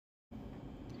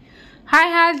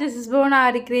Hi, this is bhuvana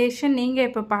aari creation. நீங்கள்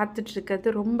இப்போ பார்த்துட்டு இருக்கிறது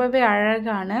ரொம்பவே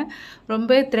அழகான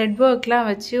ரொம்பவே த்ரெட் ஒர்க்லாம்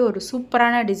வச்சு ஒரு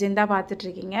சூப்பரான டிசைன் தான் பார்த்துட்டு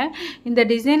இருக்கீங்க. இந்த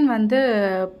டிசைன் வந்து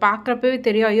பார்க்குறப்பவே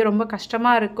தெரியும் ஐயோ ரொம்ப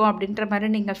கஷ்டமாக இருக்கும் அப்படின்ற மாதிரி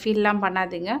நீங்கள் ஃபீல்லாம்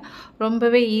பண்ணாதீங்க.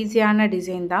 ரொம்பவே ஈஸியான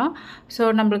டிசைன் தான்.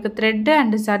 ஸோ நம்மளுக்கு த்ரெட்டு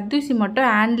அண்டு சர்தூசி மட்டும்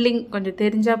ஹேண்ட்லிங் கொஞ்சம்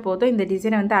தெரிஞ்சால் போதும் இந்த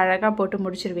டிசைனை வந்து அழகாக போட்டு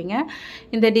முடிச்சிருவீங்க.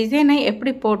 இந்த டிசைனை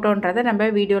எப்படி போட்டோன்றதை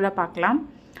நம்ம வீடியோவில் பார்க்கலாம்.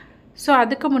 ஸோ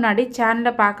அதுக்கு முன்னாடி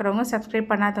சேனலை பார்க்குறவங்க சப்ஸ்கிரைப்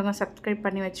பண்ணாதவங்க சப்ஸ்கிரைப்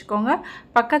பண்ணி வச்சுக்கோங்க.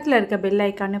 பக்கத்தில் இருக்க பெல்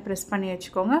ஐக்கானை ப்ரெஸ் பண்ணி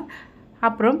வச்சுக்கோங்க.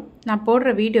 அப்புறம் நான்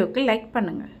போடுற வீடியோவுக்கு லைக்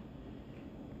பண்ணுங்கள்.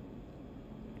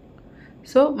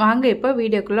 ஸோ வாங்க இப்போ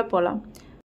வீடியோக்குள்ளே போகலாம்.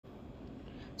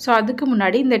 ஸோ அதுக்கு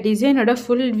முன்னாடி இந்த டிசைனோட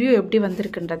ஃபுல் வியூ எப்படி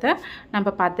வந்திருக்குன்றதை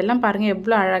நம்ம பார்த்துலாம். பாருங்கள்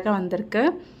எவ்வளோ அழகாக வந்திருக்கு.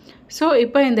 ஸோ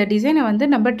இப்போ இந்த டிசைனை வந்து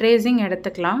நம்ம ட்ரேசிங்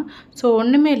எடுத்துக்கலாம். ஸோ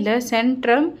ஒன்றுமே இல்லை,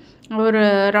 சென்ட்ரம் ஒரு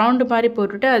ரவுண்டு மாதிரி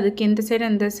போட்டுட்டு அதுக்கு இந்த சைடு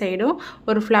இந்த சைடும்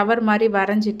ஒரு ஃப்ளவர் மாதிரி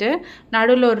வரைஞ்சிட்டு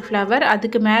நடுவில் ஒரு ஃப்ளவர்,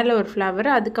 அதுக்கு மேலே ஒரு ஃப்ளவர்,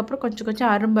 அதுக்கப்புறம் கொஞ்சம்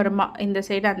கொஞ்சம் அரும்பருமாக இந்த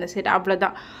சைடு அந்த சைடு,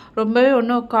 அவ்வளோதான். ரொம்பவே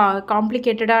ஒன்றும்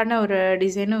காம்ப்ளிகேட்டடான ஒரு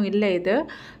டிசைனும் இல்லை இது.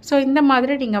 ஸோ இந்த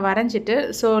மாதிரி நீங்கள் வரைஞ்சிட்டு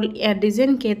ஸோ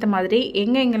டிசைனுக்கு ஏற்ற மாதிரி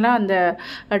எங்கெங்கெல்லாம் அந்த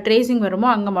ட்ரேசிங் வருமோ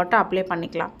அங்கே மட்டும் அப்ளை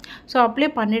பண்ணிக்கலாம். ஸோ அப்ளை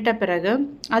பண்ணிட்ட பிறகு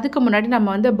அதுக்கு முன்னாடி நம்ம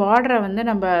வந்து பார்டரை வந்து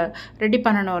நம்ம ரெடி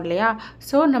பண்ணணும் இல்லையா?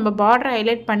 ஸோ நம்ம பார்டரை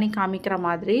ஹைலைட் பண்ணி காமிக்கிற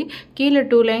மாதிரி கீழே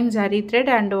 2 lines Hari thread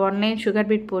and 1 line sugar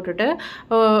beat போட்டுட்டு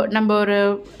நம்ம ஒரு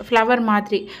ஃப்ளவர்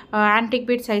மாதிரி antique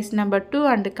beat size number 2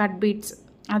 and cut beads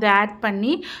அதை ஆட்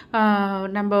பண்ணி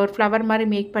நம்ம ஒரு ஃப்ளவர் மாதிரி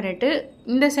மேக் பண்ணிவிட்டு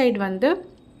இந்த சைடு வந்து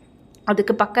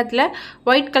அதுக்கு பக்கத்தில்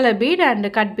white colour beat and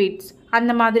cut beads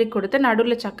அந்த மாதிரி கொடுத்து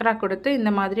நடுவில் சக்கரா கொடுத்து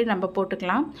இந்த மாதிரி நம்ம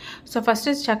போட்டுக்கலாம். ஸோ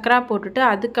ஃபஸ்ட்டு சக்கரா போட்டுட்டு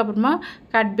அதுக்கப்புறமா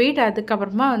கட் பீட்,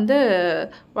 அதுக்கப்புறமா வந்து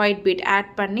ஒயிட் பீட்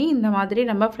ஆட் பண்ணி இந்த மாதிரி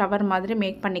நம்ம ஃப்ளவர் மாதிரி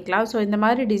மேக் பண்ணிக்கலாம். ஸோ இந்த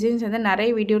மாதிரி டிசைன்ஸ் வந்து நிறைய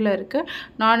வீடியோவில் இருக்குது.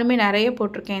 நானுமே நிறைய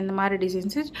போட்டிருக்கேன் இந்த மாதிரி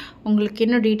டிசைன்ஸு. உங்களுக்கு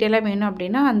இன்னும் டீட்டெயிலாக வேணும்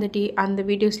அப்படின்னா அந்த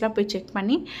வீடியோஸ்லாம் போய் செக்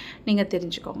பண்ணி நீங்கள்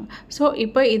தெரிஞ்சுக்கோங்க. ஸோ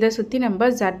இப்போ இதை சுற்றி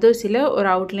நம்ம ஜர்தோசியில் ஒரு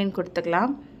அவுட்லைன்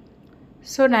கொடுத்துக்கலாம்.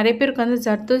 ஸோ நிறைய பேருக்கு வந்து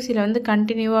ஜர்தோசியில் வந்து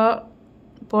கண்டினியூவாக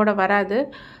போட வராது.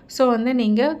 ஸோ வந்து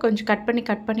நீங்கள் கொஞ்சம் கட்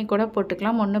பண்ணி கூட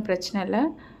போட்டுக்கலாம், ஒன்றும் பிரச்சனை இல்லை.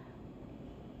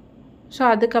 ஸோ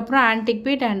அதுக்கப்புறம் antique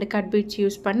beat and cut beads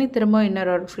use பண்ணி திரும்ப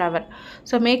இன்னொரு ஃப்ளவர்.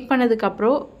 ஸோ மேக்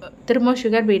பண்ணதுக்கப்புறம் திரும்ப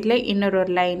சுகர் பீட்டில் இன்னொரு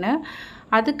லைனு,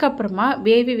 அதுக்கப்புறமா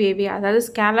வேவி அதாவது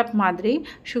ஸ்கேலப் மாதிரி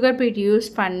சுகர் பீட் யூஸ்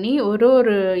பண்ணி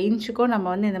ஒரு இன்ச்சுக்கும் நம்ம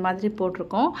வந்து இந்த மாதிரி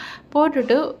போட்டிருக்கோம்.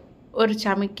 போட்டுட்டு ஒரு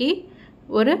சமிக்கி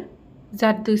ஒரு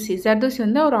ஜர்தூசி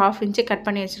வந்து ஒரு 1/2 இன்ச்சு கட்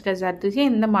பண்ணி வச்சுருக்க ஜர்தூசி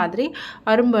இந்த மாதிரி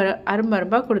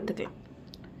அரும்பரும்பாக கொடுத்துக்கலாம்.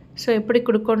 ஸோ எப்படி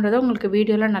கொடுக்கன்றதை உங்களுக்கு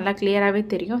வீடியோவில் நல்லா கிளியராகவே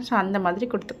தெரியும். ஸோ அந்த மாதிரி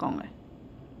கொடுத்துக்கோங்க.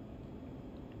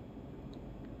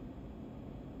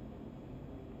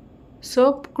 ஸோ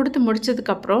கொடுத்து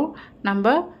முடித்ததுக்கப்புறம்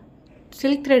நம்ம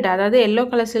சில்க் த்ரெட், அதாவது yellow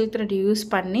colour silk thread use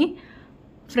பண்ணி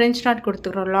French not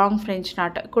கொடுத்துக்கிறோம். Long French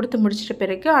not கொடுத்து முடிச்சிட்ட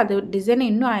பிறகு அது டிசைன்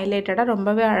இன்னும் ஹைலைட்டடாக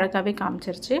ரொம்பவே அழகாகவே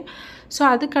காமிச்சிருச்சு. ஸோ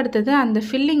அதுக்கு அடுத்தது அந்த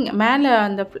ஃபில்லிங் மேலே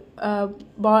அந்த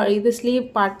இது ஸ்லீவ்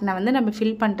பார்ட்னை வந்து நம்ம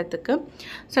ஃபில் பண்ணுறதுக்கு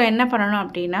ஸோ என்ன பண்ணணும்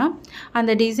அப்படின்னா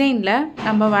அந்த டிசைனில்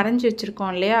நம்ம வரைஞ்சி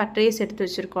வச்சுருக்கோம் இல்லையா, ட்ரேஸ் எடுத்து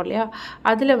வச்சுருக்கோம் இல்லையா,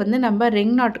 அதில் வந்து நம்ம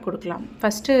ரிங் நாட் கொடுக்கலாம்.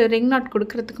 ஃபஸ்ட்டு ரிங் நாட்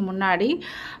கொடுக்கறதுக்கு முன்னாடி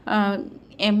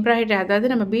எம்ப்ராய்டரி, அதாவது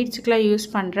நம்ம பீட்ஸுக்கெலாம் யூஸ்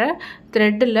பண்ணுற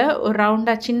த்ரெட்டில் ஒரு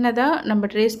ரவுண்டாக சின்னதாக நம்ம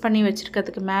ட்ரேஸ் பண்ணி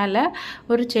வச்சுருக்கிறதுக்கு மேலே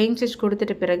ஒரு செயின் ஸ்டிச்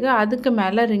கொடுத்துட்ட பிறகு அதுக்கு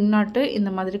மேலே ரிங் நாட்டு இந்த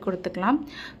மாதிரி கொடுத்துக்கலாம்.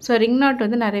 ஸோ ரிங் நாட்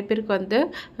வந்து நிறைய பேருக்கு வந்து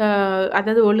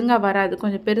அதாவது ஒழுங்காக வராது,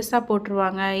 கொஞ்சம் பெருசாக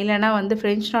போட்டுருவாங்க, இல்லைனா வந்து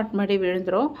ஃப்ரெஞ்ச் நாட் மாதிரி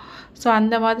விழுந்துடும். ஸோ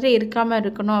அந்த மாதிரி இருக்காமல்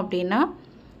இருக்கணும் அப்படின்னா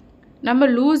நம்ம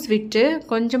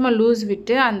கொஞ்சமாக லூஸ்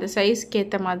விட்டு அந்த சைஸ்க்கு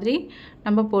ஏற்ற மாதிரி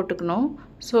நம்ம போட்டுக்கணும்.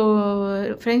 ஸோ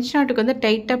ஃப்ரெஞ்ச் நாட்டுக்கு வந்து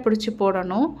டைட்டாக பிடிச்சி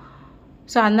போடணும்.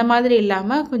 ஸோ அந்த மாதிரி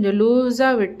இல்லாமல் கொஞ்சம்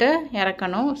லூஸாக விட்டு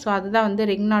இறக்கணும். ஸோ அதுதான் வந்து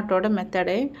ரிங் நாட்டோட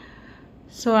மெத்தடு.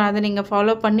 ஸோ அதை நீங்கள்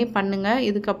ஃபாலோ பண்ணுங்கள்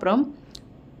இதுக்கப்புறம்.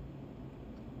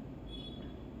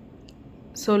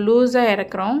 ஸோ லூஸாக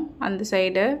இறக்குறோம் அந்த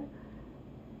சைடு,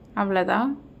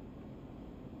 அவ்வளோதான்.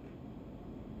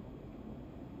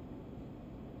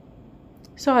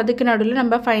 ஸோ அதுக்கு நடுவில்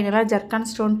நம்ம ஃபைனலாக ஜர்கான்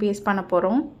ஸ்டோன் பேஸ்ட் பண்ண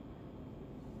போகிறோம்.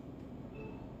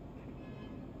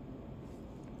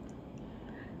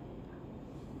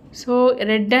 So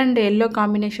red and yellow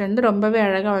combination வந்து ரொம்பவே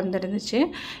அழகாக வந்துருந்துச்சு.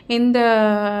 இந்த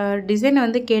டிசைனை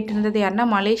வந்து கேட்டிருந்தது யாருன்னா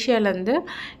மலேசியாவிலேருந்து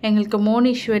எங்களுக்கு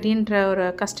மோனீஸ்வரின்ற ஒரு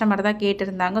கஸ்டமர் தான்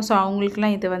கேட்டிருந்தாங்க. ஸோ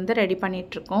அவங்களுக்குலாம் இது வந்து ரெடி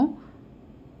பண்ணிகிட்ருக்கோம்.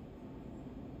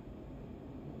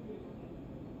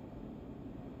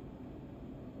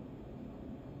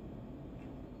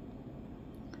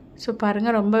 ஸோ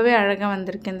பாருங்கள் ரொம்பவே அழகாக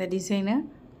வந்திருக்கு இந்த டிசைனு.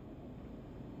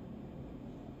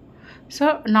 ஸோ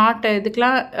நாட்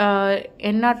இதுக்கெலாம்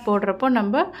என் நாட் போடுறப்போ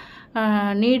நம்ம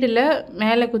நீடில்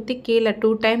மேலே குத்தி கீழே 2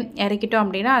 டைம் இறக்கிட்டோம்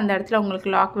அப்படின்னா அந்த இடத்துல உங்களுக்கு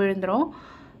லாக் விழுந்துடும்.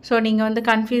 ஸோ நீங்கள் வந்து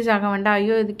கன்ஃபியூஸ் ஆக வேண்டாம்,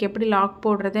 ஐயோ இதுக்கு எப்படி லாக்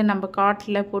போடுறது, நம்ம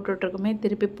காட்டில் போட்டுட்ருக்குமே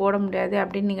திருப்பி போட முடியாது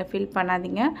அப்படின்னு நீங்கள் ஃபீல்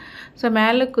பண்ணாதீங்க. ஸோ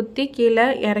மேலே குத்தி கீழே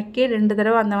இறக்கி 2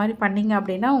 தடவை அந்த மாதிரி பண்ணிங்க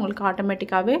அப்படின்னா உங்களுக்கு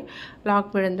ஆட்டோமேட்டிக்காகவே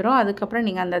லாக் விழுந்துடும். அதுக்கப்புறம்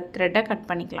நீங்கள் அந்த த்ரெட்டை கட்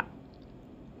பண்ணிக்கலாம்.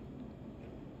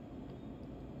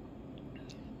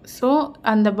 ஸோ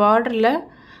அந்த பார்டரில்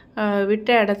விட்ட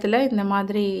இடத்துல இந்த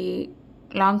மாதிரி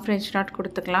லாங் ஃப்ரெஞ்ச் நாட்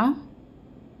கொடுத்துக்கலாம்.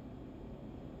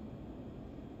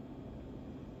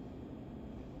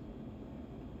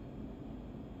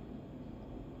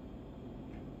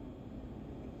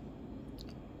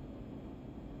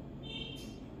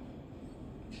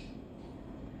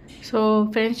 ஸோ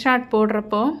ஃப்ரெஞ்ச் நாட்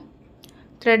போடுறப்போ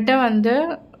த்ரெட்டை வந்து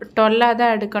 12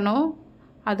 தான் எடுக்கணும்.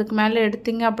 அதுக்கு மேலே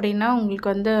எடுத்திங்க அப்படின்னா உங்களுக்கு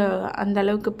வந்து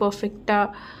அந்தளவுக்கு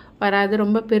பர்ஃபெக்டாக வராது,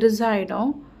 ரொம்ப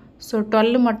பெருசாகிடும். ஸோ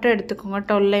 12 மட்டும் எடுத்துக்கோங்க.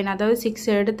 12 லைன், அதாவது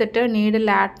 6 எடுத்துகிட்டு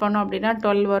நீடில் ஆட் பண்ணோம் அப்படின்னா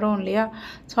 12 வரும் இல்லையா?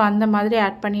 ஸோ அந்த மாதிரி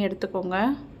ஆட் பண்ணி எடுத்துக்கோங்க.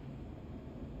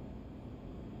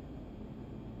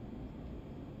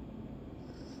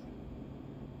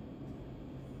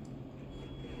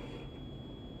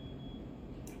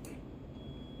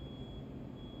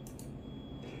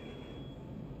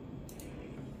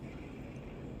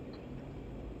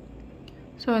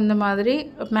 ஸோ இந்த மாதிரி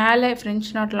மேலே French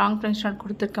not long French not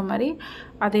கொடுத்துருக்க மாதிரி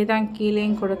அதே தான்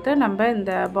கீழேயும் கொடுத்து நம்ம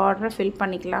இந்த பார்டரை ஃபில்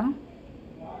பண்ணிக்கலாம்.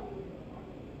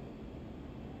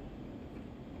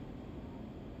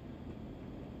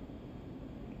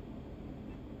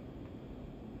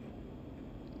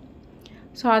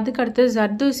 ஸோ அதுக்கடுத்து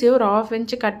ஜர்தூசியை ஒரு 1/2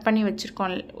 இன்ச்சு கட் பண்ணி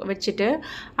வச்சுட்டு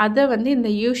அதை வந்து இந்த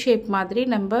யூ ஷேப் மாதிரி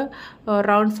நம்ம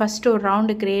ரவுண்ட் ஃபஸ்ட்டு ஒரு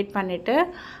ரவுண்டு க்ரியேட் பண்ணிவிட்டு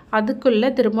அதுக்குள்ளே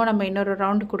திரும்ப நம்ம இன்னொரு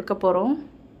ரவுண்டு கொடுக்க போகிறோம்.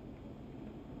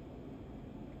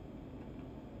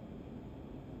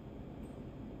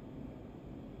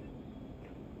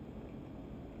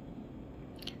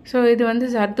 ஸோ இது வந்து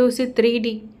ஜர்தோசி 3D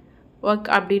ஒர்க்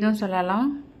அப்படின்னு சொல்லலாம்.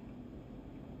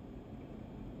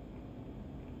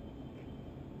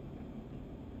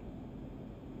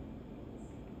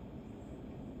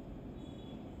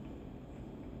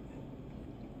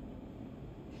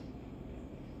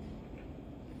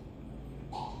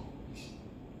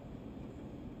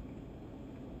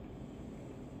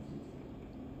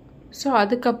 ஸோ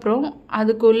அதுக்கப்புறம்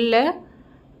அதுக்குள்ளே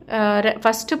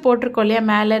ஃபஸ்ட்டு போட்டிருக்கோம் இல்லையா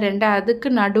மேலே 2, அதுக்கு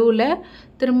நடுவில்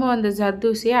திரும்ப அந்த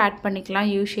ஜர்தூசியை ஆட் பண்ணிக்கலாம்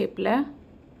யூ ஷேப்பில்.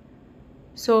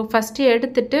 ஸோ ஃபஸ்ட்டு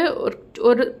எடுத்துட்டு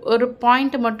ஒரு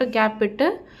பாயிண்ட் மட்டும் கேப் விட்டு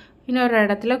இன்னொரு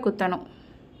இடத்துல குத்தணும்.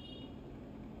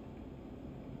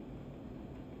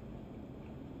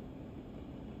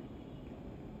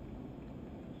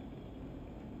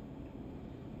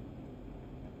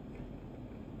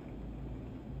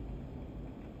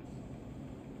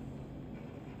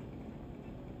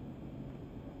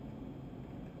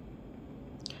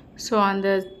 ஸோ அந்த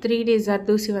 3D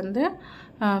ஜர்தூசி வந்து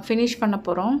ஃபினிஷ் பண்ண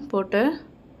போகிறோம் போட்டு.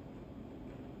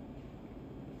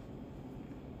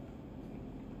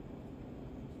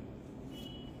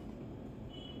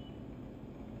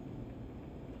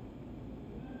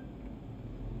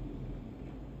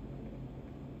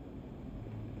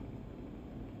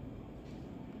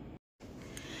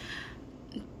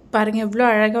 பாருங்கள் எவ்வளோ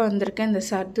அழகாக வந்திருக்கு இந்த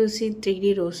ஜர்தோசி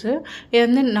 3D ரோஸு. இது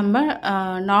வந்து நம்ம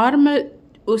நார்மல்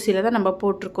ஊசியில் தான் நம்ம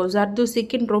போட்டிருக்கோம்.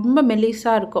 ஜர்தோசிக்குன்னு ரொம்ப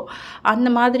மெலிசாக இருக்கும், அந்த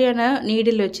மாதிரியான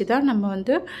நீடில் வச்சு தான் நம்ம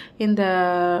வந்து இந்த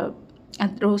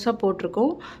ரோஸாக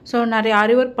போட்டிருக்கோம். ஸோ நிறைய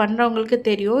ஆரி ஒர்க் பண்ணுறவங்களுக்கு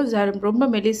தெரியும் ரொம்ப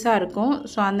மெலிசாக இருக்கும்.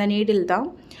 ஸோ அந்த நீடில் தான்.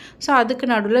 ஸோ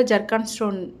அதுக்கு நடுவில் ஜர்கான்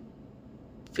ஸ்டோன்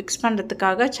ஃபிக்ஸ்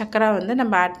பண்ணுறதுக்காக சக்கரா வந்து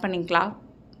நம்ம ஆட் பண்ணிக்கலாம்.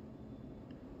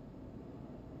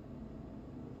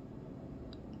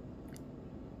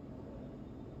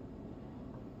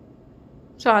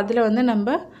 ஸோ அதில் வந்து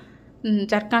நம்ம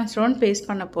ஜர்கான் ஸ்டோன் பேஸ்ட்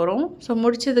பண்ண போகிறோம். ஸோ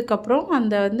முடித்ததுக்கப்புறம்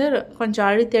அந்த வந்து கொஞ்சம்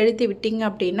அழுத்தி விட்டிங்க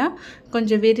அப்படின்னா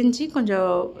கொஞ்சம் விரிஞ்சு கொஞ்சம்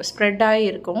ஸ்ப்ரெட்டாகி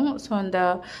இருக்கும். ஸோ அந்த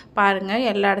பாருங்கள்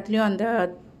எல்லா இடத்துலையும் அந்த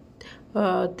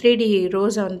 3D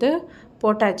ரோஸை வந்து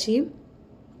போட்டாச்சு.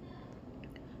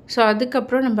 ஸோ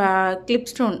அதுக்கப்புறம் நம்ம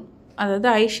கிளிப் ஸ்டோன், அதாவது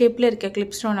ஐ ஷேப்பில் இருக்க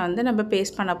கிளிப் ஸ்டோனை வந்து நம்ம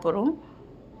பேஸ்ட் பண்ண போகிறோம்.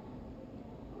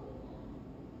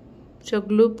 ஸோ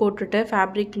க்ளூ போட்டுட்டு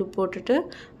ஃபேப்ரிக் க்ளூ போட்டுட்டு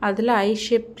அதில் ஐ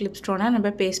ஷேப் கிளிப் ஸ்டோனை நம்ம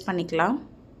பேஸ்ட் பண்ணிக்கலாம்.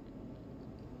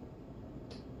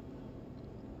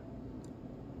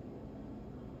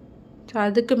 ஸோ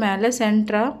அதுக்கு மேலே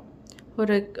சென்டராக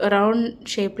ஒரு ரவுண்ட்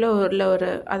ஷேப்பில் ஒரு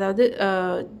அதாவது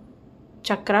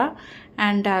சக்கரா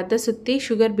அண்ட் அதை சுற்றி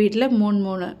சுகர் பீடில்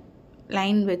 3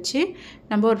 லைன் வச்சு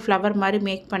நம்ம ஒரு ஃப்ளவர் மாதிரி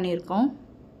மேக் பண்ணியிருக்கோம்.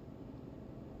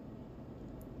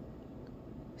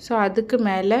 ஸோ அதுக்கு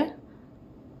மேலே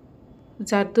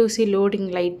ஜர்தோசி லோடிங்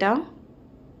லைட்டாக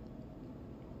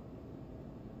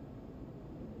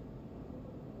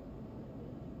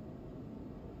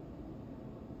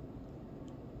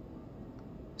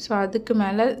ஸோ அதுக்கு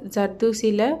மேலே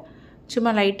ஜர்தூசியில்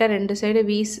சும்மா லைட்டாக 2 சைடு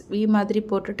வி மாதிரி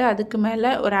போட்டுட்டு அதுக்கு மேலே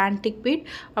ஒரு ஆன்டிக் பீட்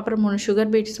அப்புறம் 3 சுகர்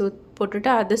பீட்ஸ் போட்டுட்டு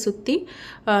அதை சுற்றி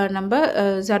நம்ம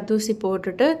ஜர்தூசி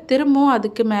போட்டுட்டு திரும்பவும்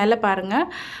அதுக்கு மேலே பாருங்கள்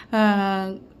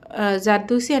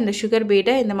ஜர்தூசி அண்ட் சுகர்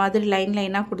பீடை இந்த மாதிரி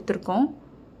லைனாக கொடுத்துருக்கோம்.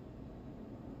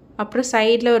 அப்புறம்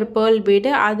சைடில் ஒரு பேர்ல் பீடு,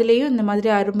 அதுலேயும் இந்த மாதிரி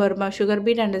அரும்பரும்பா sugar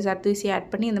beat and zardozi add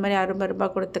பண்ணி இந்த மாதிரி அரும்பரும்பா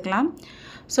கொடுத்துக்கலாம்.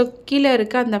 ஸோ கீழே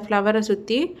இருக்க அந்த ஃப்ளவரை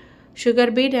சுற்றி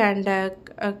sugar beat and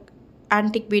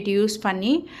antique beat use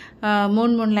பண்ணி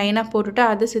 3 லைனாக போட்டுட்டு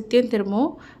அதை சுற்றியும்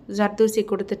திரும்பவும் ஜர்தூசி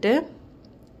கொடுத்துட்டு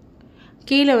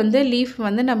கீழே வந்து லீஃப்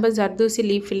வந்து நம்ம ஜர்தூசி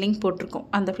லீஃப் ஃபில்லிங் போட்டிருக்கோம்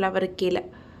அந்த ஃப்ளவருக்கு கீழே.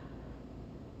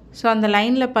 ஸோ அந்த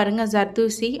லைனில் பாருங்கள்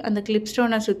ஜர்தூசி அந்த கிளிப்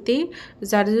ஸ்டோனை சுற்றி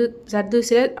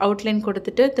ஜர்தூசியில் அவுட்லைன்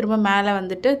கொடுத்துட்டு திரும்ப மேலே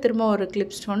வந்துட்டு திரும்ப ஒரு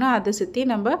கிளிப் ஸ்டோனை அதை சுற்றி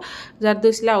நம்ம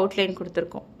ஜர்தூசியில் அவுட்லைன்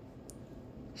கொடுத்துருக்கோம்.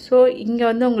 ஸோ இங்கே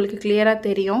வந்து உங்களுக்கு கிளியராக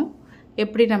தெரியும்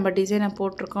எப்படி நம்ம டிசைனை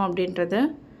போட்டிருக்கோம் அப்படின்றது.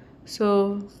 ஸோ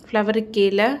ஃப்ளவருக்கு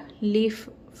கீழே லீஃப்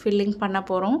ஃபில்லிங் பண்ண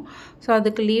போகிறோம். ஸோ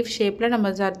அதுக்கு லீஃப் ஷேப்பில் நம்ம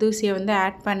ஜர்தூசியை வந்து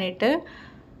ஆட் பண்ணிவிட்டு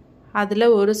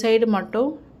அதில் ஒரு சைடு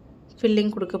மட்டும்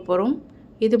ஃபில்லிங் கொடுக்க போகிறோம்.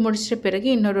 இது முடிச்சிட்ட பிறகு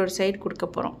இன்னொரு சைடு கொடுக்க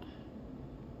போகிறோம்.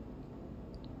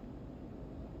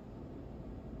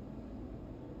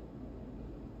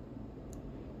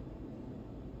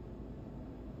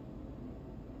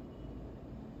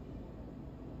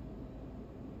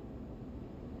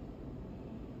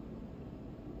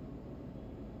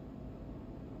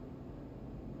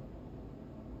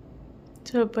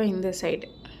 ஸோ இப்போ இந்த சைடு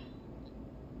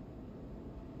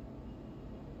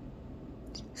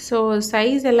ஸோ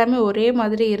சைஸ் எல்லாமே ஒரே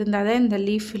மாதிரி இருந்தால் தான் இந்த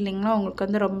லீஃப் ஃபில்லிங்லாம் உங்களுக்கு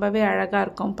வந்து ரொம்பவே அழகாக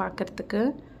இருக்கும் பார்க்குறதுக்கு.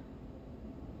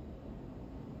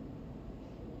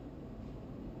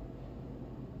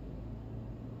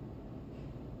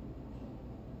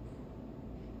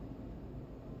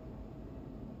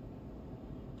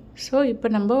 ஸோ இப்போ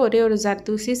நம்ம ஒரே ஒரு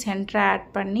ஜர்தூசி சென்டரை ஆட்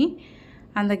பண்ணி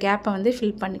அந்த கேப்பை வந்து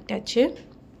ஃபில் பண்ணிட்டாச்சு.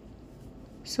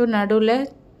 ஸோ நடுவில்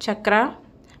சக்ரா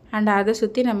அண்ட் அதை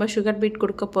சுற்றி நம்ம சுகர் பீட்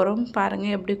கொடுக்க போகிறோம்.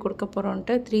 பாருங்கள் எப்படி கொடுக்க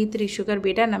போகிறோன்ட்டு 3 சுகர்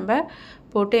பீட்டை நம்ம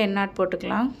போட்டு எண்ணாட்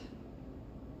போட்டுக்கலாம்.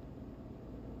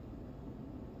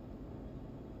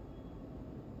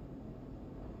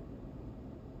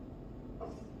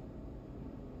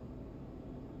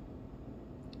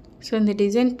 ஸோ இந்த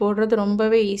டிசைன் போடுறது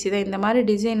ரொம்பவே ஈஸி தான். இந்த மாதிரி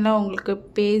டிசைன்லாம் உங்களுக்கு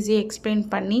பேசி எக்ஸ்பிளைன்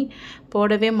பண்ணி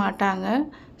போடவே மாட்டாங்க.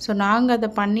 ஸோ நாங்கள் அதை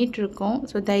பண்ணிகிட்ருக்கோம்.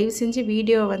 ஸோ தயவு செஞ்சு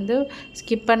வீடியோ வந்து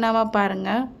ஸ்கிப் பண்ணாமல்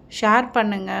பாருங்கள், ஷேர்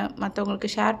பண்ணுங்கள்.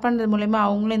 மற்றவங்களுக்கு ஷேர் பண்ணுறது மூலமா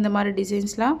அவங்களும் இந்த மாதிரி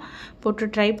டிசைன்ஸ்லாம்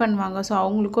போட்டு ட்ரை பண்ணுவாங்க. ஸோ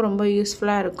அவங்களுக்கும் ரொம்ப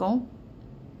யூஸ்ஃபுல்லாக இருக்கும்.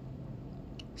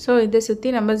 ஸோ இதை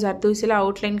சுற்றி நம்ம ஜர்தூசியில்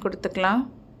அவுட்லைன் கொடுத்துக்கலாம்.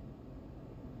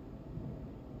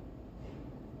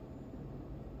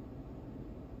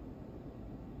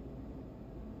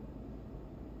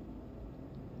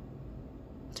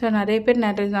 ஸோ நிறைய பேர்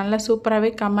நல்லா சூப்பராகவே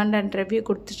கமெண்ட் அண்ட் ரிவ்யூ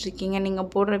கொடுத்துட்ருக்கீங்க, நீங்கள்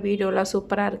போடுற வீடியோலாம்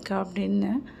சூப்பராக இருக்குது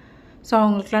அப்படின்னு. ஸோ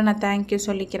அவங்களுக்குலாம் நான் தேங்க்யூ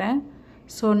சொல்லிக்கிறேன்.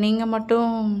 ஸோ நீங்கள் மட்டும்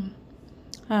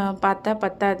பார்த்தா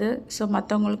பத்தாது, ஸோ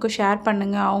மற்றவங்களுக்கும் ஷேர்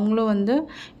பண்ணுங்கள். அவங்களும் வந்து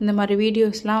இந்த மாதிரி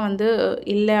வீடியோஸ்லாம் வந்து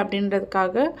இல்லை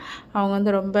அப்படின்றதுக்காக அவங்க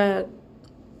வந்து ரொம்ப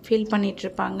ஃபீல்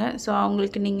பண்ணிகிட்ருப்பாங்க. ஸோ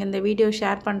அவங்களுக்கு நீங்கள் இந்த வீடியோ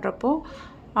ஷேர் பண்ணுறப்போ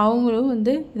அவங்களும்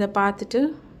வந்து இதை பார்த்துட்டு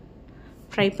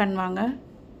ட்ரை பண்ணுவாங்க.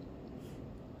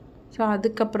 ஸோ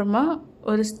அதுக்கப்புறமா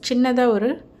ஒரு சின்னதாக ஒரு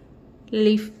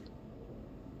லீஃப்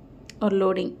ஒரு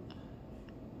லோடிங்.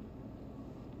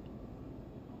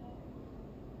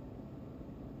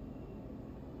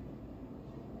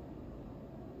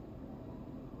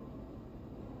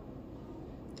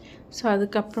 ஸோ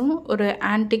அதுக்கப்புறம் ஒரு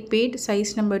antique beat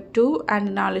size number 2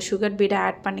 and 4 sugar பீடை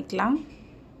ஆட் பண்ணிக்கலாம்.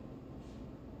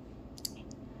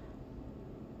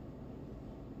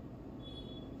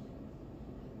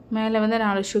 மேலே வந்து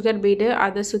 4 சுகர் பீடு,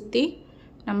 அதை சுற்றி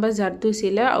நம்ம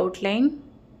ஜர்தூசியில் அவுட்லைன்.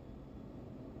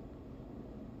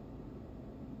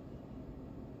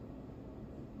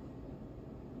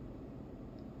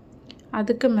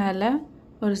 அதுக்கு மேலே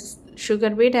ஒரு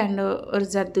சுகர் பீட் அண்ட் ஒரு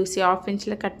ஜர்தூசி 1/2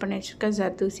 இன்ச்சில் கட் பண்ணி வச்சுருக்க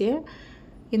ஜர்தூசியை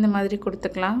இந்த மாதிரி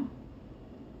கொடுத்துக்கலாம்.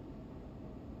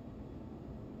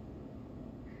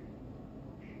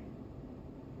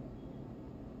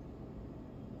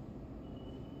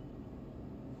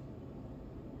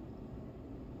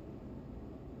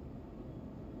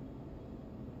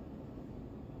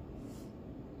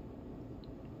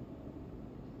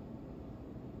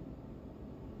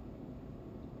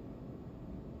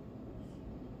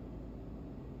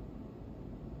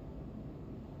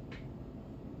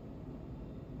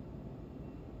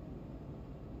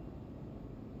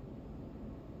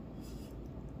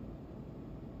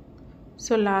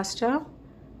 ஸோ லாஸ்ட்டாக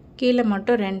கீழே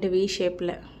மட்டும் 2 வி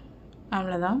ஷேப்பில்,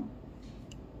 அவ்வளோதான்.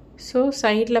 ஸோ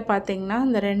சைடில் பார்த்தீங்கன்னா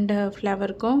இந்த 2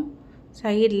 ஃப்ளவருக்கும்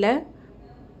சைடில்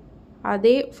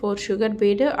அதே 4 சுகர்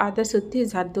பீடு, அதை சுற்றி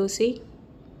ஜர்தோசி.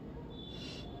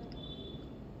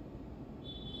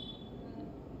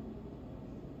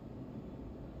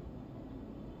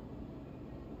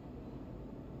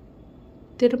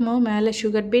 திரும்பவும் மேலே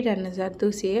சுகர் பீட் அண்ட்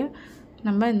ஜர்தோசியை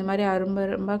நம்ம இந்த மாதிரி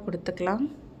அரும்பா கொடுத்துக்கலாம்.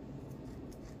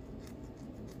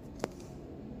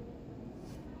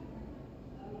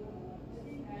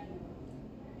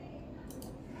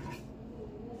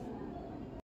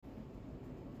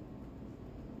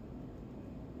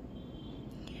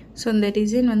 ஸோ இந்த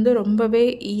டிசைன் வந்து ரொம்பவே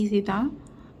ஈஸி தான்.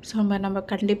 ஸோ நம்ம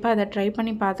கண்டிப்பாக அதை ட்ரை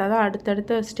பண்ணி பார்த்தா தான்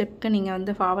அடுத்தடுத்த ஸ்டெப்க்கு நீங்கள்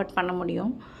வந்து ஃபார்வர்ட் பண்ண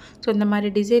முடியும். ஸோ இந்த மாதிரி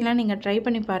டிசைன்லாம் நீங்கள் ட்ரை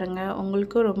பண்ணி பாருங்கள்.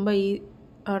 உங்களுக்கும் ரொம்ப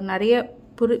நிறைய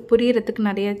புரியறதுக்கு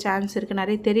நிறைய சான்ஸ் இருக்குது,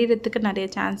 நிறைய தெரியறதுக்கு நிறைய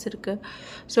சான்ஸ் இருக்குது.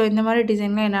 ஸோ இந்த மாதிரி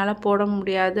டிசைன்லாம் என்னால் போட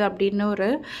முடியாது அப்படின்னு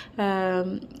ஒரு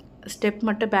ஸ்டெப்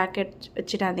மட்டும் பேக்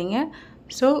வச்சிடாதீங்க.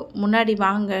 ஸோ முன்னாடி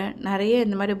வாங்க, நிறைய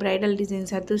இந்த மாதிரி ப்ரைடல்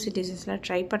டிசைன்ஸ், ஜர்தோசி டிசைன்ஸ்லாம்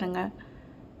ட்ரை பண்ணுங்கள்.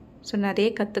 ஸோ நிறைய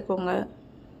கற்றுக்கோங்க.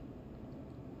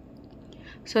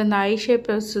 ஸோ இந்த ஐ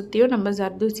ஷேப்பை சுற்றியும் நம்ம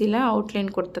ஜர்தோசியில் அவுட்லைன்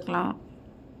கொடுத்துக்கலாம்.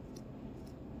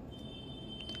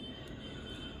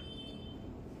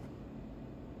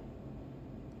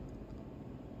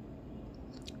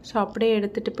 ஸோ அப்படியே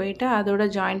எடுத்துகிட்டு போயிட்டு அதோட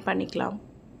ஜாயின் பண்ணிக்கலாம்.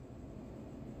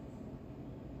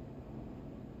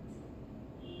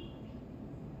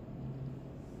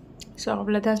 ஸோ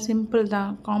அவ்வளோதான், சிம்பிள்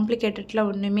தான்,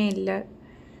 காம்ப்ளிகேட்டட்லாம் ஒன்றுமே இல்லை.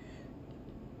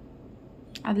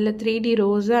 அதில் 3D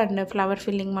rose and flower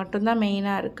filling மட்டும்தான்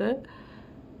மெயினாக இருக்குது.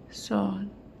 ஸோ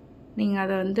நீங்கள்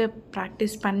அதை வந்து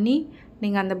ப்ராக்டிஸ் பண்ணி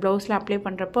நீங்கள் அந்த ப்ளவுஸில் அப்ளை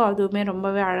பண்ணுறப்போ அதுவுமே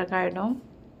ரொம்பவே அழகாகிடும்.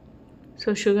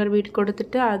 ஸோ சுகர் பீட்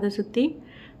கொடுத்துட்டு அதை சுற்றி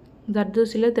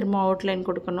ஜர்தோசியில் திரும்ப அவுட்லைன்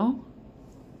கொடுக்கணும்.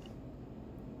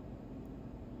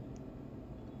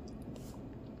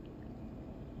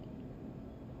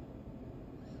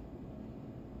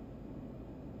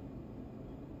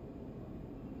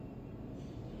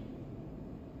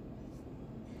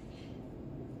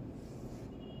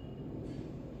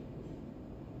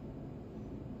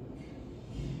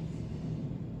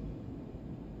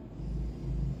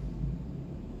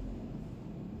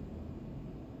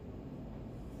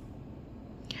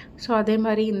 ஸோ அதே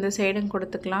மாதிரி இந்த சைடும்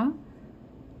கொடுத்துக்கலாம்.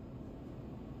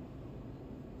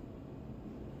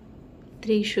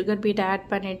 3 சுகர் பீட் ஆட்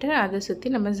பண்ணிவிட்டு அதை சுற்றி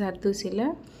நம்ம ஜர்தோசியில்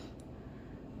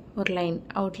ஒரு லைன்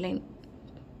அவுட்லைன்.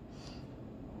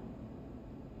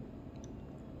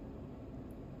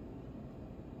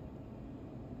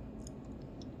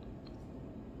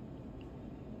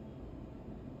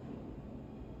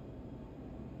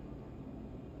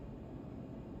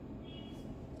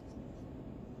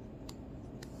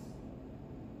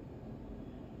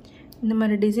 இந்த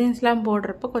மாதிரி டிசைன்ஸ்லாம்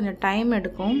போடுறப்போ கொஞ்சம் டைம்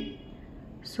எடுக்கும்.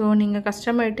 ஸோ நீங்கள்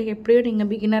கஸ்டமர்கிட்ட எப்படியும் நீங்கள்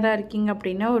பிகினராக இருக்கீங்க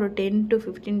அப்படின்னா ஒரு 10 to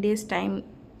 15 days டைம்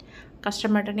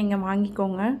கஸ்டமர்கிட்ட நீங்கள்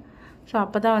வாங்கிக்கோங்க. ஸோ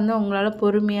அப்போ தான் வந்து உங்களால்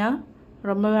பொறுமையாக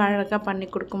ரொம்பவே அழகாக பண்ணி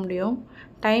கொடுக்க முடியும்.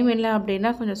 டைம் இல்லை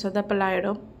அப்படின்னா கொஞ்சம் சொதப்பல்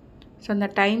ஆகிடும். ஸோ அந்த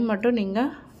டைம் மட்டும் நீங்கள்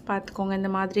பார்த்துக்கோங்க.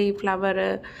 இந்த மாதிரி ஃப்ளவரு,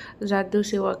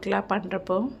 ஜர்தோசி ஒர்க்லாம்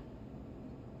பண்ணுறப்போ.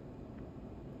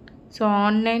 So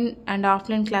online and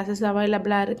offline classes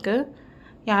அவைலபிளாக இருக்குது.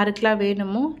 யாருக்கெல்லாம்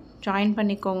வேணுமோ ஜாயின்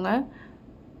பண்ணிக்கோங்க.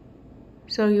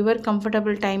 ஸோ யுவர்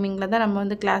கம்ஃபர்டபுள் டைமிங்கில் தான் நம்ம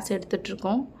வந்து கிளாஸ்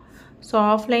எடுத்துகிட்ருக்கோம். ஸோ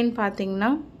ஆஃப்லைன் பார்த்திங்கன்னா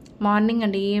மார்னிங்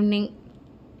அண்ட் ஈவினிங்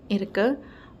இருக்குது.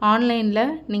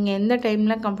 ஆன்லைனில் நீங்கள் எந்த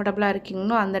டைமில் கம்ஃபர்டபுளாக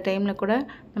இருக்கீங்களோ அந்த டைமில் கூட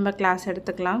நம்ம கிளாஸ்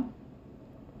எடுத்துக்கலாம்.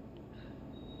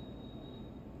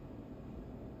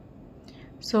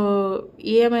 So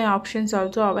EMI options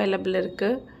also available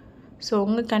இருக்குது. ஸோ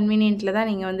உங்கள் கன்வீனியன்ட்டில்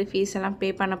தான் நீங்கள் வந்து ஃபீஸ் எல்லாம்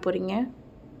பே பண்ண போகிறீங்க.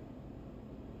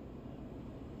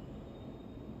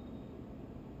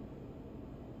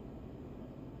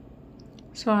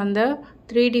 ஸோ அந்த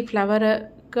 3D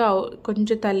ஃப்ளவருக்கு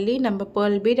கொஞ்சம் தள்ளி நம்ம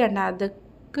பேர்ல் பீட் அண்ட்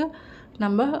அதுக்கு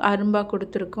நம்ம அரும்பா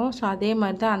கொடுத்துருக்கோம். ஸோ அதே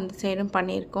மாதிரி தான் அந்த சைடும்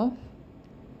பண்ணியிருக்கோம்.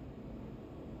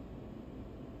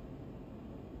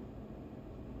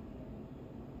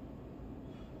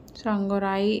 ஸோ அங்கே ஒரு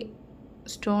ஐ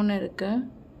ஸ்டோன் இருக்குது.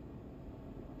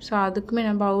 ஸோ அதுக்குமே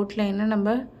நம்ம அவுட்லைனில்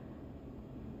நம்ம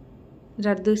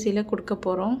ஜர்தோசியில் கொடுக்க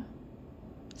போகிறோம்.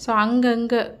 ஸோ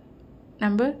அங்கங்கே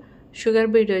நம்ம சுகர்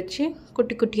பீட் வச்சு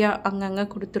குட்டி குட்டியாக அங்கங்கே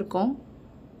கொடுத்துருக்கோம்.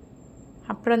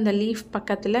 அப்புறம் அந்த லீஃப்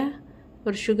பக்கத்தில்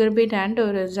ஒரு சுகர் பீட் அண்ட்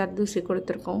ஒரு ஜர்தோசி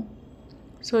கொடுத்துருக்கோம்.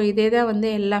 ஸோ இதே தான் வந்து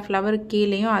எல்லா ஃப்ளவருக்கு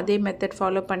கீழேயும் அதே மெத்தட்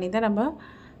ஃபாலோ பண்ணி தான் நம்ம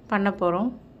பண்ண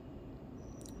போகிறோம்.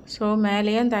 ஸோ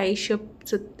மேலேயே அந்த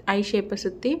ஐ ஷேப்பை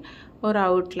சுற்றி ஒரு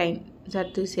அவுட்லைன்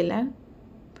ஜர்தோசியில்,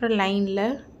 அப்புறம் லைனில்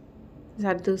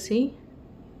ஜர்தோசி,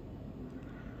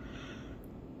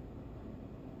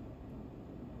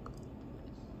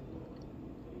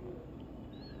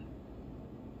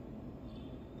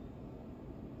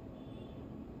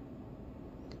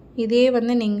 இதே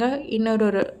வந்து நீங்கள்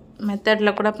இன்னொரு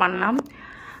மெத்தடில் கூட பண்ணலாம்.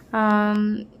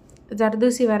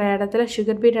 ஜர்தோசி வர இடத்துல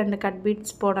sugar beat and cut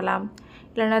beads போடலாம்,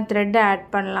 இல்லைனா த்ரெட்டை ஆட்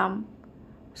பண்ணலாம்.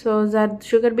 ஸோ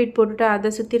சுகர் பீட் போட்டுட்டு அதை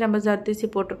சுற்றி நம்ம ஜர்தோசி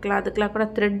போட்டிருக்கலாம். அதுக்கெலாம் கூட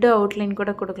த்ரெட்டு அவுட்லைன்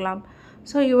கூட கொடுக்கலாம்.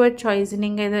 So your choice.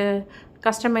 நீங்கள் இது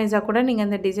கஸ்டமைஸாக கூட நீங்கள்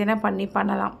இந்த டிசைனை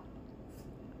பண்ணலாம்.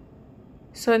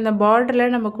 ஸோ இந்த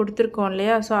பார்டரில் நம்ம கொடுத்துருக்கோம்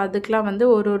இல்லையா, ஸோ அதுக்கெலாம் வந்து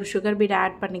ஒரு சுகர் பீட்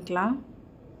ஆட் பண்ணிக்கலாம்.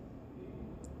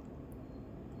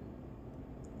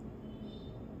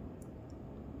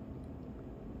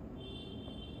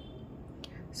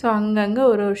 ஸோ அங்கங்கே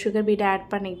ஒரு சுகர் பீட் ஆட்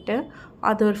பண்ணிவிட்டு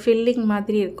அது ஒரு ஃபில்லிங்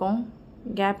மாதிரி இருக்கும்,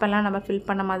 கேப்பெல்லாம் நம்ம ஃபில்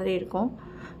பண்ண மாதிரி இருக்கும்.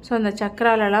 ஸோ அந்த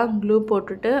சக்கராலலாம் க்ளூ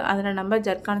போட்டுட்டு அதில் நம்ம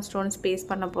ஜர்கான் ஸ்டோன்ஸ்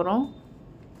பேஸ்ட் பண்ண போகிறோம்.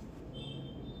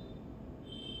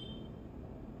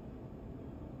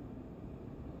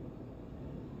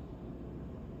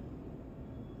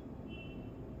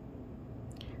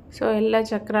 ஸோ எல்லா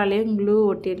சக்கராலையும் க்ளூ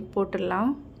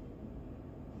போட்டுடலாம்.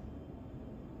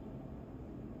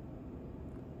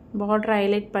 பார்டர்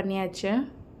ஹைலைட் பண்ணியாச்சு.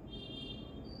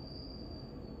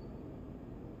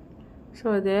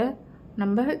 ஸோ இது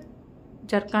நம்ம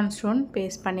ஜர்கான் ஸ்டோன்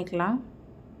பேஸ்ட் பண்ணிக்கலாம்.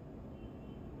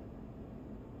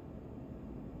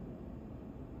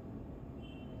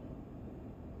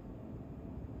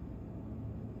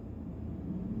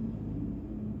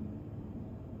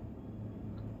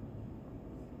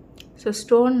 ஸோ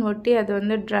ஸ்டோன் ஒட்டி அது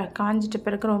வந்து காஞ்சிட்ட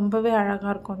பிறகு ரொம்பவே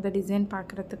அழகாக இருக்கும் அந்த டிசைன்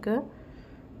பார்க்குறதுக்கு.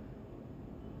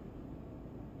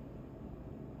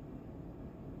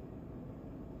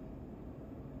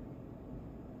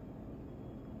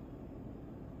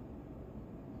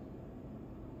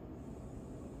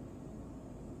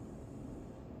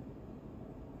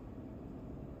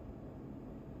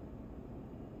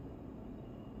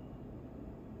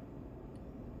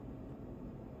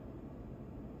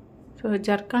 ஸோ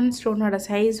ஜர்கான் ஸ்டோனோட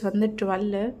சைஸ் வந்து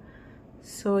 12.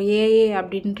 ஸோ ஏஏ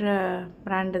அப்படின்ற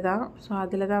பிராண்டு தான். ஸோ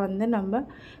அதில் தான் வந்து நம்ம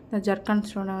இந்த ஜர்கான்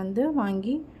ஸ்டோனை வந்து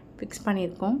வாங்கி ஃபிக்ஸ்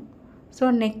பண்ணியிருக்கோம். ஸோ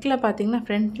நெக்கில் பார்த்திங்கன்னா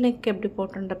ஃப்ரண்ட் நெக் எப்படி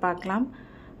போட்டுன்ட்டு பார்க்கலாம்.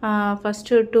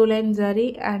 First 2 line zari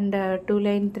and 2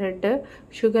 line thread,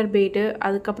 sugar bead,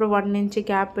 அதுக்கப்புறம் 1 இன்ச்சு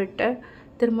கேப் விட்டு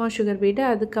திரும்பவும் சுகர் பீடு,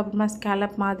 அதுக்கப்புறமா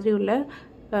ஸ்கேலப் மாதிரி உள்ள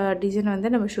டிசைன் வந்து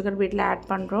நம்ம சுகர் பீட்டில் ஆட்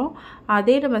பண்ணுறோம்.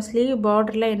 அதே நம்ம ஸ்லீவ்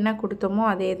பார்டரில் என்ன கொடுத்தோமோ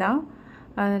அதே தான்.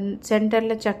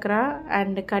 சென்டரில் Chakra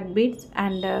and cut beads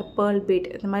and pearl beat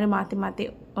இந்த மாதிரி மாற்றி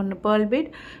ஒன்று பேர்ல் பீட்,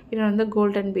 இன்னொன்று வந்து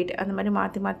கோல்டன் பீட், அந்த மாதிரி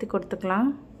மாற்றி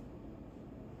கொடுத்துக்கலாம்.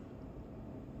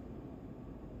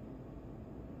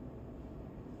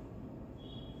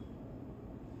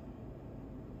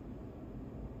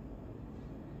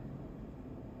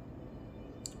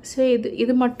 ஸோ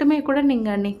இது மட்டுமே கூட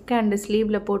நீங்கள் நெக் அண்டு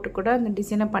ஸ்லீவில் போட்டு கூட அந்த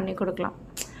டிசைனை பண்ணி கொடுக்கலாம்.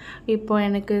 இப்போது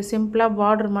எனக்கு சிம்பிளாக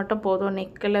பார்டர் மட்டும் போதும்,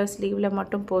 நெக்கில் ஸ்லீவில்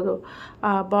மட்டும் போதும்,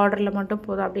 பார்டரில் மட்டும்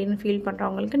போதும் அப்படின்னு ஃபீல்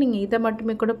பண்ணுறவங்களுக்கு நீங்கள் இதை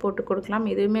மட்டுமே கூட போட்டு கொடுக்கலாம்.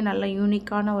 இதுவுமே நல்ல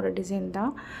யூனிக்கான ஒரு டிசைன்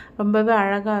தான், ரொம்பவே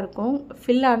அழகாக இருக்கும்,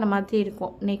 ஃபில் ஆன மாதிரி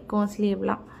இருக்கும் நெக்கும்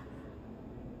ஸ்லீவ்லாம்.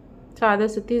 ஸோ அதை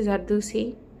சுற்றி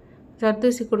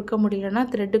ஜர்தோசி கொடுக்க முடியலன்னா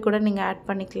த்ரெட்டு கூட நீங்கள் ஆட்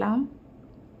பண்ணிக்கலாம்.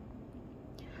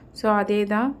 ஸோ அதே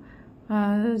தான்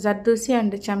zardozi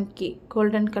and சம்கி,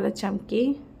 golden colour சம்கி.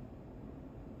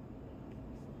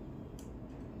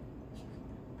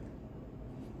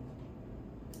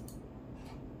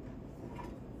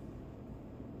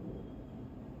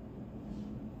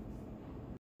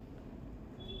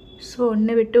 So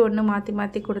ஒன்று விட்டு ஒன்று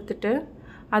மாற்றி கொடுத்துட்டு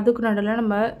அதுக்கு நடுவில்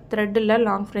நம்ம த்ரெட்டில்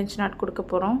லாங் ஃப்ரெஞ்ச் நாட் கொடுக்க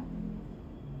போகிறோம்.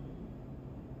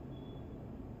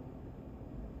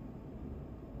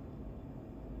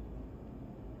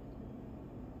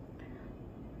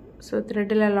 ஸோ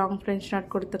த்ரெட்டில் லாங் ஃப்ரெஞ்ச்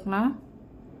நாட் கொடுத்துக்கலாம்.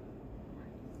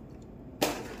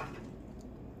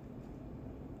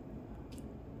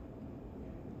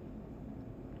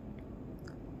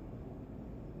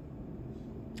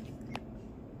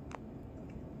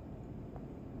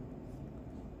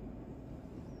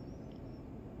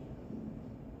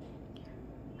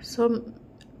 ஸோ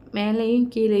மேலேயும்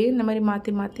கீழேயும் இந்த மாதிரி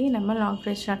மாற்றி நம்ம லாங்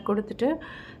ஃப்ரெஞ்ச் நாட் கொடுத்துட்டு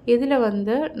இதில்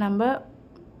வந்து நம்ம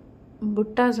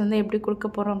புட்டாஸ் வந்து எப்படி கொடுக்க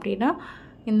போகிறோம் அப்படின்னா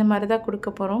இந்த மாதிரி தான் கொடுக்க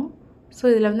போகிறோம். ஸோ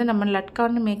இதில் வந்து நம்ம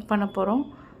லட்கான்னு மேக் பண்ண போகிறோம்.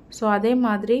 ஸோ அதே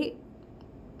மாதிரி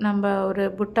நம்ம ஒரு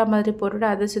புட்டா மாதிரி போட்டுட்டு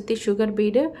அதை சுற்றி சுகர்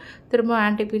பீடு, திரும்பவும்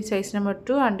antique beat size number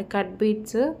 2 and cut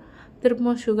beads,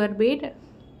 திரும்பவும் சுகர் பீட்,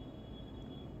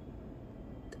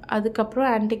 அதுக்கப்புறம்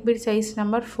antique beat size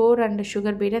number 4 and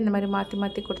sugar bead இந்த மாதிரி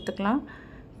மாற்றி கொடுத்துக்கலாம்.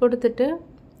 கொடுத்துட்டு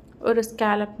ஒரு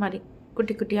ஸ்கேலப் மாதிரி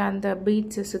குட்டியாக அந்த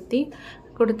பீட்ஸை சுற்றி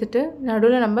கொடுத்துட்டு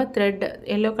நடுவில் நம்ம thread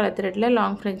yellow colour த்ரெட்டில்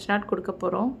long French not கொடுக்க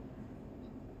போகிறோம்.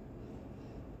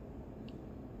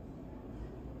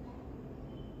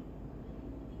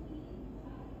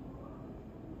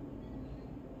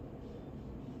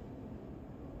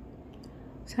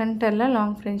 சென்டரில்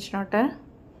லாங் ஃப்ரெஞ்ச் நாட்டை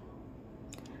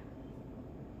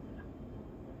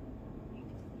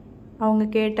அவங்க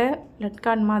கேட்ட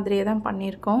லட்கான் மாதிரியே தான்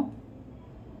பண்ணியிருக்கோம்.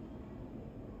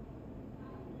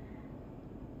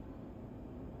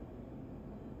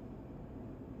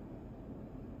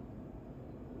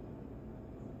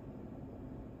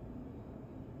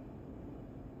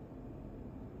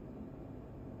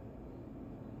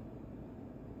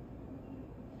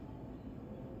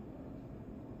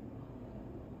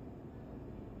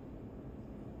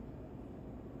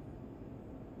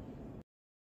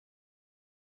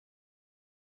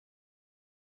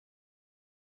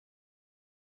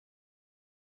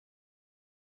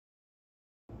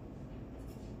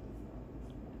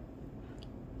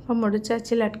 இப்போ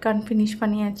முடிச்சாச்சு, லட்கான் ஃபினிஷ்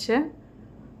பண்ணியாச்சு.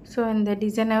 ஸோ இந்த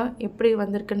டிசைனை எப்படி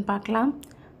வந்திருக்குன்னு பார்க்கலாம்.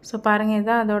 ஸோ பாருங்கள்,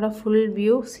 இதுதான் அதோட ஃபுல்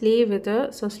வியூ. ஸ்லீவ் இது.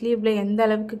 ஸோ ஸ்லீவில் எந்த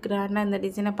அளவுக்கு கிராண்டாக இந்த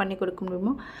டிசைனை பண்ணி கொடுக்க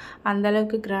முடியுமோ அந்த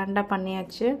அளவுக்கு கிராண்டாக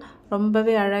பண்ணியாச்சு.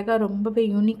 ரொம்பவே அழகாக, ரொம்பவே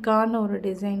யூனிக்கான ஒரு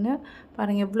டிசைனு.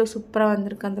 பாருங்கள் எவ்வளோ சூப்பராக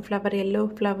வந்திருக்கு. அந்த ஃப்ளவர், எல்லோ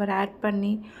ஃப்ளவர் ஆட்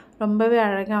பண்ணி ரொம்பவே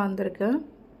அழகாக வந்திருக்கு.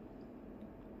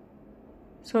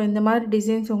 ஸோ இந்த மாதிரி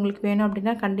டிசைன்ஸ் உங்களுக்கு வேணும்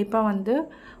அப்படின்னா கண்டிப்பாக வந்து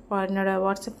என்னோடய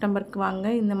வாட்ஸ்அப் நம்பருக்கு வாங்க.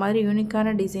 இந்த மாதிரி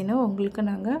யூனிக்கான டிசைனை உங்களுக்கு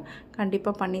நாங்கள்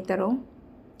கண்டிப்பாக பண்ணித்தரோம்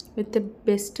with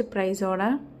best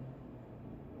ப்ரைஸோட.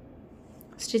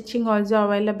 Stitching also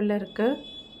available இருக்குது.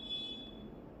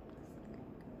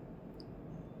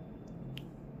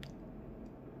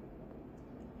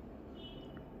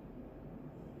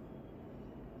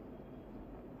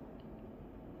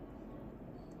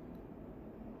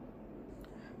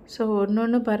 ஸோ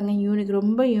ஒன்று பாருங்கள்,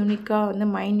 ரொம்ப யூனிக்காக வந்து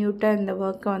மைன்யூட்டாக இந்த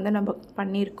ஒர்க்கை வந்து நம்ம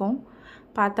பண்ணியிருக்கோம்.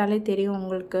 பார்த்தாலே தெரியும்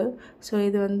உங்களுக்கு. ஸோ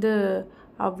இது வந்து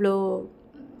அவ்வளோ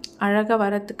அழகாக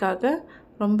வரத்துக்காக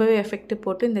ரொம்பவே எஃபெக்ட்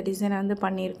போட்டு இந்த டிசைனை வந்து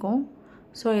பண்ணியிருக்கோம்.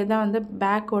 ஸோ இதுதான் வந்து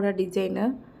பேக்கோட டிசைனு.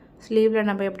 ஸ்லீவில்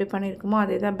நம்ம எப்படி பண்ணியிருக்கோமோ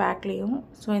அதே தான் பேக்லேயும்.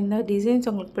 ஸோ இந்த டிசைன்ஸ்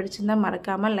உங்களுக்கு பிடிச்சிருந்தால்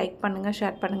மறக்காமல் லைக் பண்ணுங்கள்,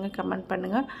 ஷேர் பண்ணுங்கள், கமெண்ட்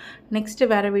பண்ணுங்கள். நெக்ஸ்ட்டு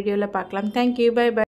வேறு வீடியோவில் பார்க்கலாம். Thank you, by by.